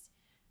piece,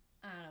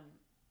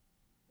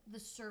 the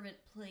servant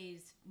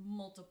plays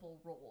multiple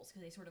roles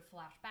because they sort of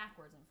flash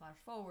backwards and flash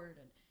forward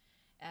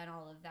and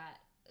all of that.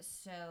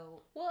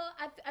 So Well,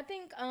 I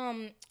think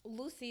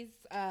Lucy's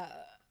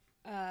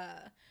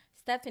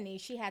Stephanie,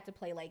 she had to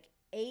play like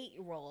 8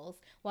 roles,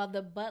 while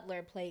the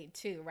butler played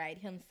 2, right?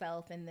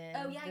 Himself and then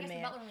I guess the the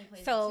man. butler only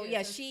plays So it too.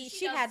 yeah, So she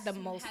does had the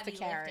some most to heavy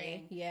carry.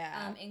 lifting,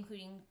 Yeah.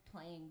 including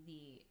playing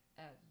the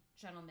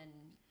gentleman.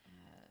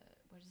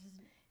 What is his?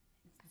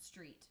 It's the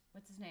street.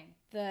 What's his name?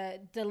 The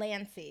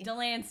Delancey.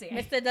 Delancey.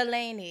 Mr.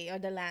 Delaney or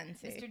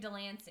Delancey. Mr.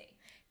 Delancey.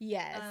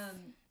 Yes.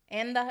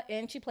 And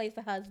she plays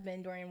the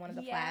husband during one of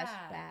the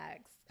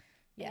flashbacks.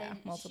 Yeah,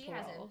 And multiple she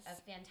has roles. a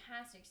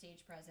fantastic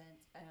stage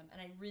presence, and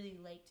I really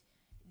liked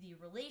the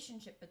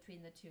relationship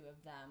between the 2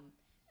 of them,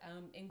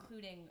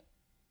 including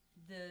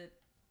the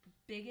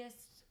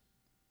biggest,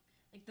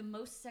 like the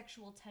most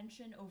sexual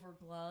tension over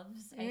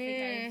gloves I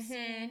think I've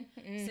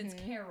seen since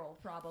Carol,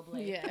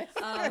 probably. Yes.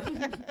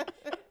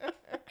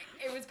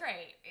 It was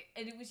great,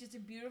 and it was just a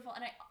beautiful,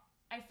 and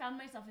I found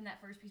myself in that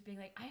first piece being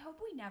like, I hope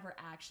we never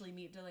actually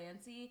meet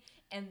Delancey,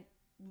 and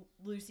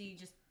Lucy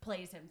just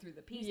plays him through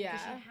the piece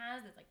because she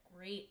has this like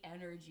great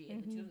energy,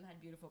 and the two of them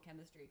had beautiful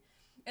chemistry.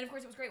 And of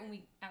course, it was great when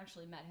we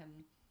actually met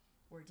him,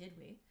 or did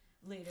we,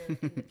 later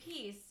in the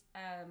piece.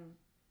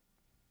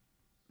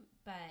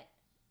 But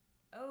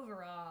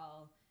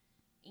overall,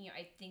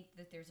 I think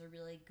that there's a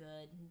really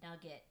good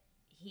nugget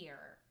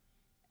here,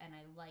 and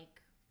I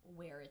like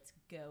where it's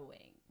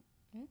going.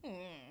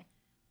 Mm.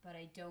 But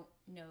I don't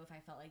know if I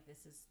felt like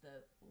this is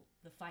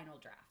the final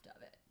draft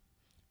of it.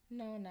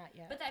 No, not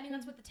yet. But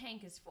that's what the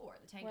tank is for.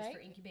 The tank is for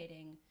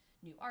incubating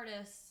new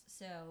artists.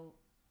 So,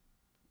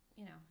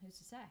 who's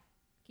to say?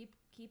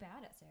 Keep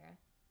at it, Sarah.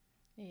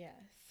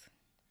 Yes,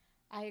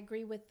 I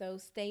agree with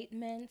those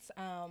statements.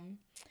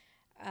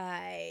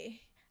 I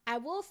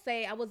will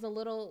say I was a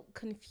little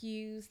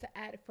confused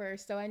at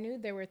first. So I knew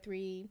there were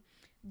 3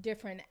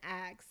 different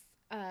acts.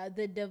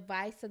 The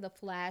device of the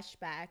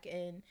flashback,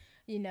 and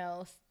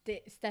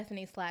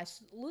Stephanie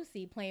 /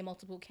 Lucy playing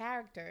multiple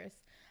characters.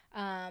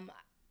 I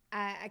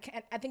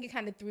think it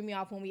kind of threw me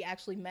off when we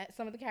actually met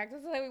some of the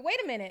characters. I was like, wait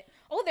a minute.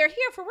 Oh, they're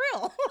here for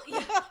real.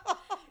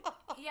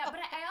 Yeah, but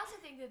I also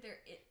think that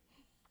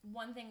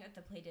one thing that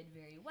the play did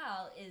very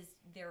well is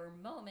there are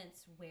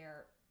moments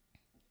where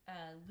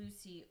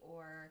Lucy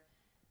or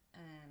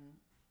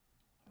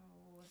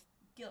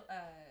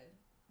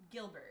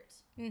Gilbert,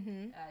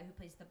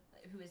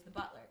 who is the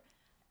butler,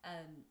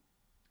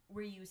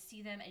 where you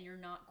see them and you're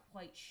not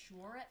quite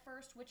sure at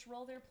first which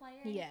role they're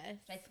playing. Yes.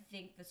 I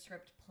think the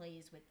script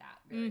plays with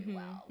that very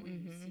well.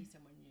 When you see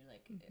someone, you're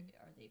like,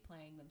 are they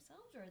playing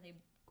themselves, or are they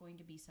going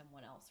to be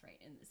someone else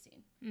right in the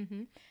scene?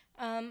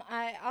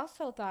 I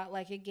also thought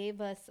like it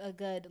gave us a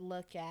good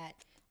look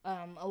at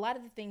a lot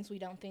of the things we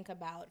don't think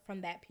about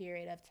from that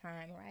period of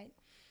time, right?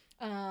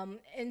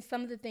 And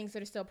some of the things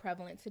that are still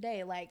prevalent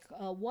today, like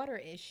water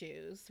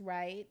issues,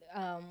 right?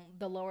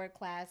 The lower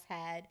class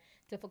had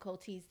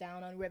difficulties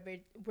down on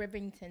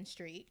Rivington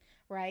Street,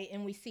 right?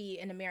 And we see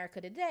in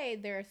America today,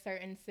 there are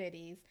certain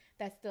cities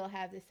that still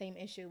have the same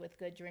issue with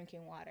good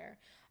drinking water.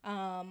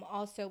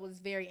 Also was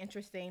very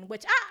interesting,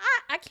 which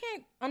I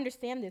can't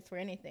understand this for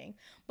anything,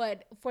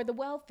 but for the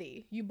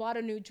wealthy, you bought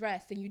a new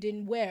dress and you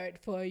didn't wear it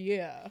for a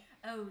year.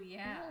 Oh,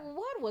 yeah.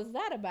 What was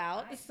that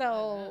about?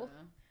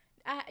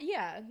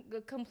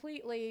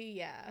 Completely,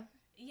 yeah.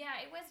 Yeah,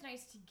 it was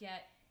nice to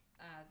get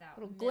that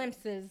little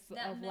glimpses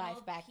of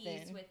life back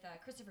piece then. With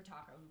Christopher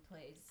Tucker, who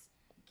plays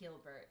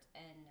Gilbert,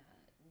 and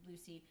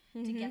Lucy,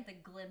 to get the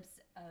glimpse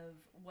of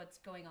what's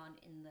going on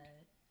in the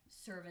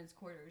servants'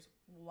 quarters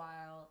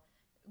while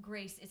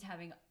Grace is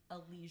having a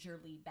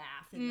leisurely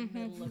bath in the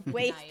middle of the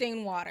wasting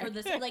night. water. Or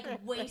this,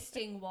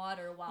 wasting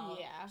water while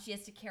she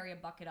has to carry a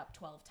bucket up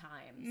 12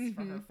 times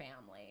for her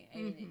family. I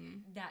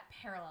mean, that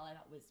parallel I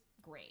thought was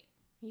great.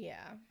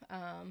 Yeah.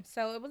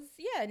 So it was,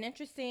 an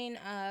interesting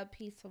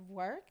piece of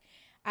work.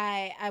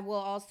 I will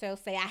also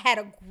say I had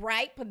a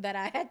gripe that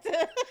I had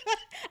to,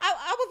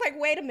 I was like,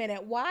 wait a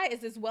minute, why is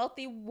this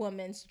wealthy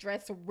woman's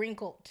dress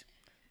wrinkled?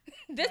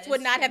 This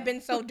would not have been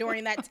so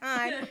during that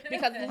time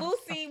because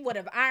Lucy would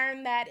have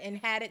ironed that and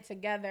had it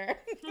together.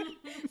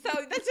 So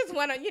that's just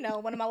one of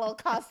my little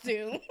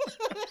costumes.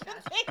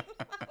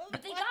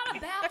 But they got a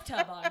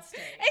bathtub on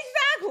stage.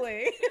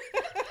 Exactly.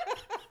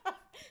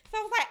 So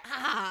I was like,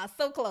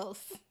 so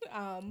close.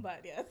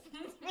 But yes.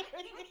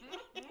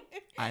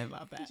 I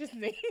love that.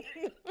 Interesting.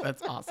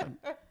 That's awesome.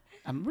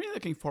 I'm really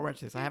looking forward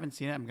to this. I haven't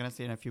seen it. I'm going to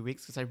see it in a few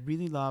weeks because I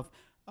really love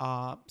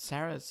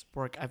Sarah's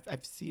work.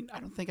 I've seen, I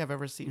don't think I've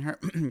ever seen her,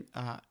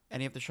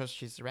 any of the shows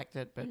she's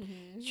directed, but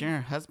she and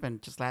her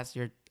husband just last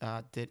year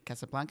did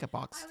Casablanca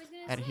Box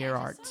at Here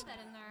Art. I saw that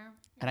in there.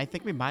 And I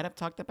think we might have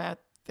talked about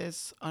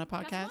this on a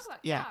podcast.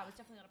 Yeah, it was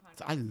definitely on a podcast.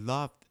 So I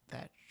loved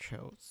that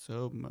show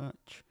so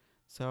much.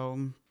 So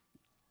I'm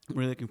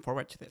really looking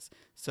forward to this.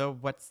 So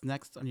what's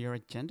next on your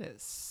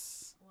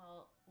agendas?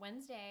 Well,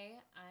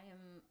 Wednesday, I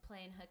am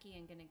playing hooky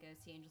and going to go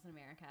see Angels in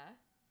America.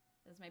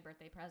 This is my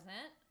birthday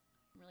present.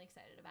 I'm really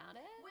excited about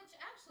it. Which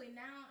actually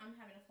now I'm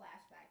having a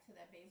flashback to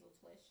that Basil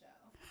Twist show.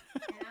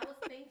 And I was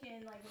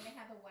thinking like when they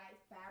had the white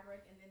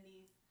fabric and then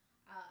these,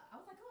 I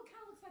was like, oh, it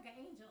kind of looks like an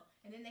angel.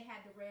 And then they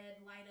had the red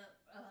light up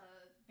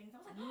things. I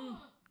was like,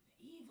 oh,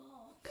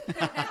 evil.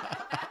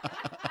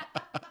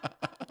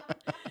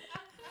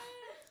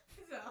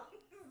 so,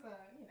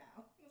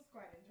 it was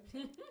quite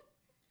interesting.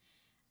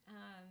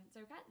 So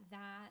we've got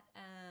that.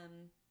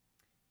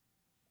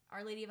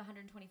 Our Lady of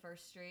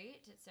 121st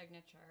Street at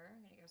Signature. I'm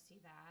going to go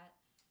see that.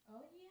 Oh,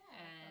 yeah.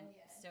 And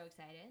so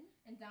excited.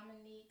 And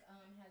Dominique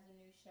has a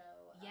new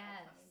show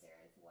coming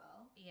there as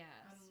well. Yes.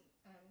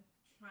 I'm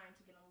trying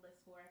to get on a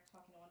list for it,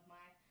 talking to one of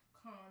my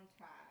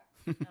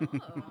contacts.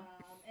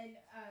 And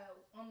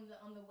on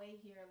the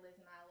way here, Liz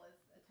and I was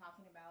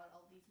talking about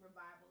all these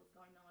revivals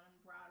going on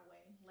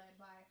Broadway, led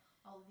by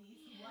all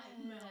these white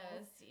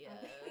males.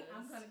 Yes.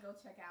 I'm going to go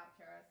check out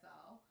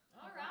Carousel.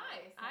 All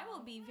right. I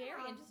will be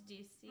very interested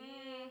to see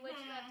what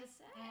you have to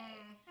say.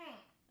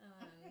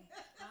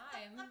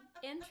 I'm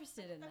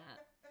interested in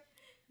that.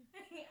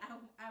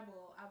 I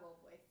will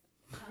voice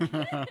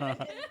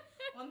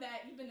on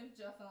that, even if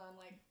just on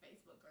like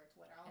Facebook or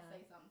Twitter. I'll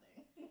say something.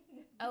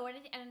 Oh,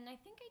 and I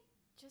think I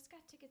just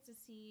got tickets to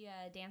see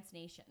Dance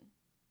Nation.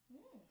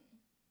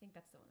 I think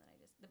that's the one that I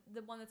just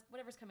the one that's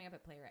whatever's coming up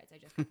at Playwrights. I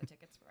just got the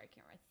tickets for. I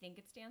can't remember. I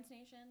think it's Dance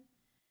Nation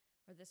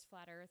or This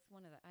Flat Earth.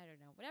 One of the I don't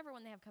know. Whatever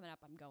one they have coming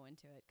up, I'm going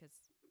to it because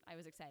I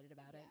was excited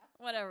about it.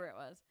 Whatever it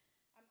was.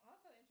 I'm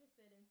also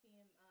interested in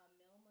seeing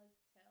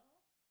Milma's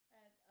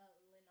Tell at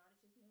Lynn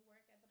Notch's new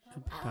work at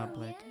the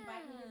Public. Oh, yeah.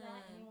 Invite me to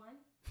that. Anyone?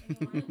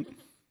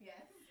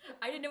 Yes.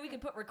 I didn't know we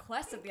could put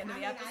requests at the end of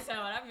the episode.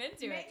 I'm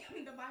into it.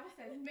 The Bible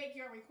says, make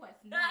your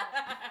request now.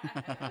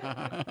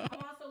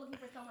 I'm also looking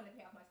for someone to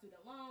pay off my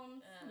student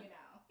loans,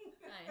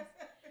 Nice.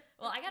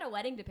 Well, I got a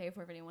wedding to pay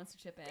for if anyone wants to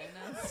chip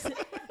in.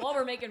 While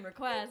we're making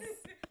requests.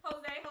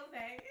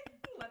 Jose.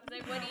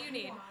 What do you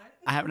need?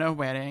 I have no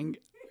wedding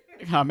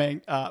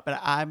coming, but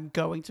I'm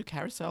going to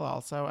Carousel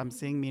also. I'm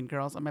seeing Mean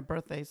Girls on my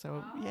birthday,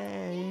 so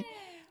yay.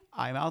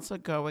 I'm also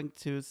going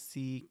to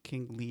see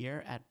King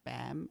Lear at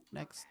BAM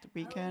next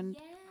weekend.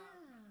 Yeah.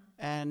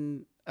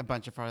 And a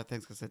bunch of other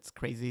things because it's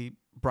crazy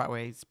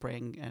Broadway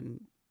spring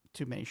and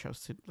too many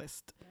shows to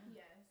list.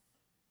 Yes.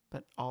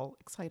 But all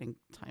exciting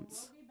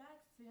times. We'll be back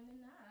soon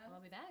enough.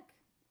 I'll be back.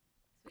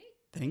 Sweet.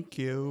 Thank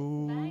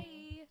you.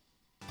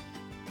 Bye.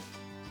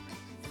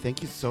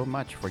 Thank you so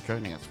much for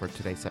joining us for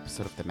today's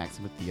episode of the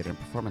Maximum Theater and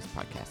Performance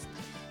Podcast.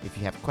 If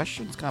you have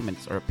questions,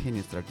 comments, or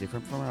opinions that are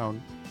different from our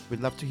own,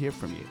 we'd love to hear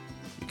from you.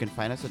 You can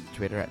find us on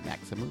Twitter at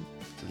Maximum.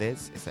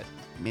 Liz is at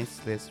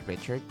Miss Liz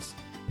Richards.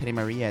 Penny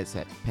Maria is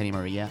at Penny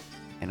Maria.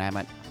 And I'm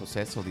at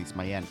Jose Solis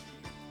Mayen.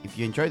 If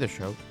you enjoy the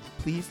show,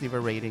 please leave a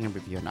rating and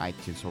review on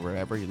iTunes or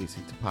wherever you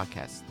listen to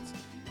podcasts.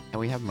 And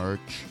we have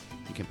merch.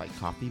 You can buy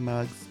coffee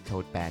mugs,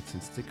 tote bags,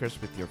 and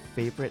stickers with your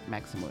favorite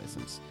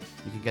Maximalisms.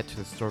 You can get to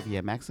the store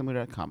via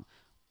Maximu.com.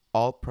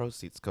 All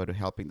proceeds go to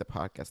helping the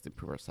podcast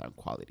improve our sound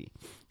quality.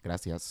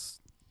 Gracias.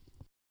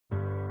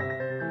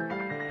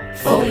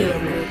 Folio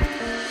Group.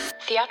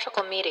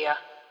 Theatrical Media.